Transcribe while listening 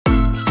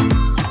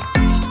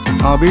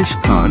Avesh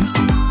Khan,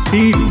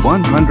 speed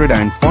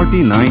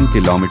 149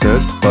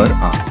 kilometers per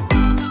hour.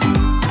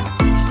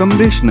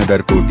 Kamlesh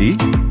Nagarkoti,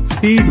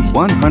 speed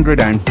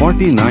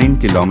 149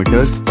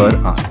 kilometers per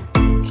hour.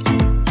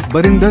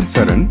 Barinder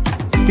Saran,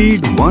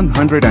 speed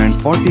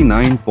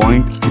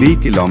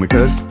 149.3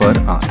 kilometers per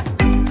hour.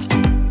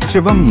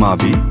 Shivam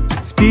Mavi,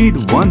 speed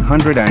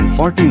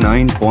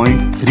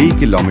 149.3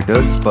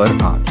 kilometers per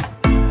hour.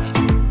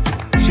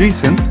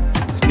 Shrisanth,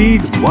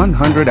 speed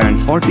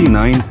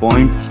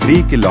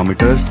 149.3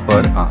 kilometers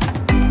per hour.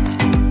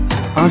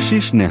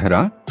 Ashish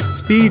Nehra,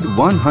 speed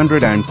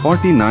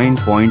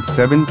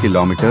 149.7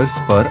 kilometers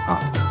per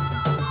hour.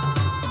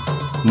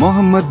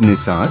 Mohammad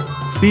Nisar,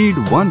 speed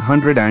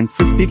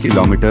 150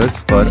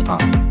 kilometers per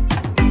hour.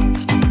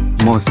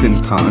 Mohsin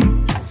Khan,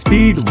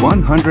 speed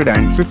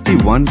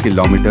 151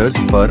 kilometers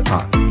per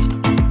hour.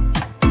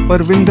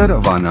 Parvinder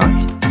Avana,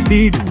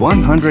 speed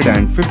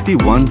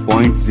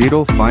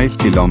 151.05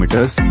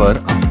 kilometers per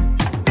hour.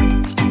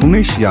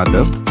 Umesh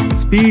Yadav,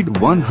 speed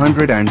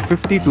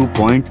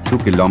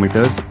 152.2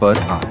 kilometers per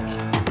hour.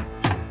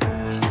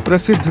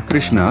 Prasidh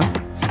Krishna,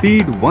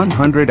 speed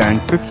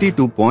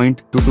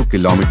 152.22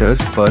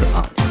 kilometers per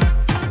hour.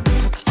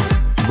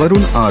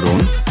 Varun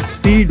Aaron,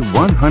 speed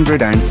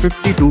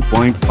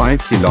 152.5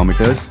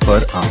 kilometers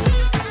per hour.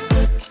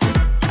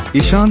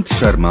 Ishant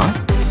Sharma,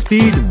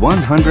 speed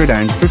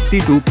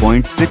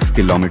 152.6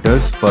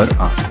 kilometers per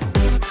hour.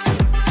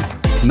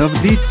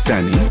 Navdeep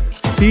Saini,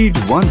 speed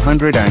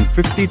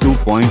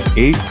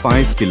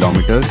 152.85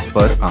 kilometers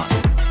per hour.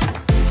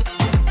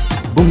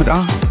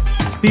 Bumrah,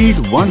 speed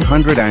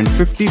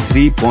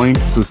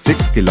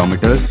 153.26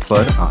 kilometers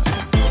per hour.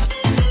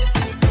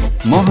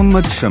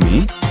 Mohammad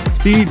Shami,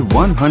 speed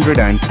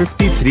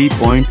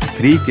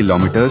 153.3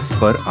 kilometers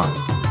per hour.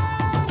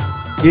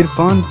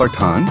 Irfan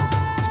Pathan,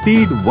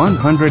 speed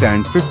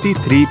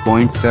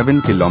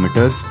 153.7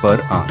 kilometers per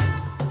hour.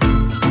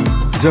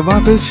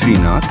 Jawadil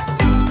Srinath,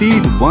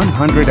 speed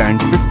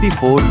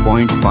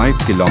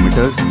 154.5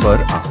 kilometers per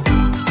hour.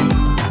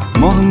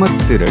 Mohammad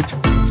Siraj,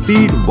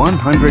 speed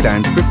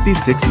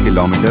 156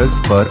 kilometers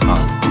per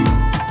hour.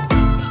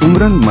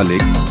 Umran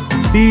Malik,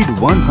 speed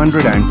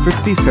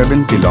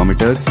 157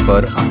 kilometers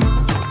per hour.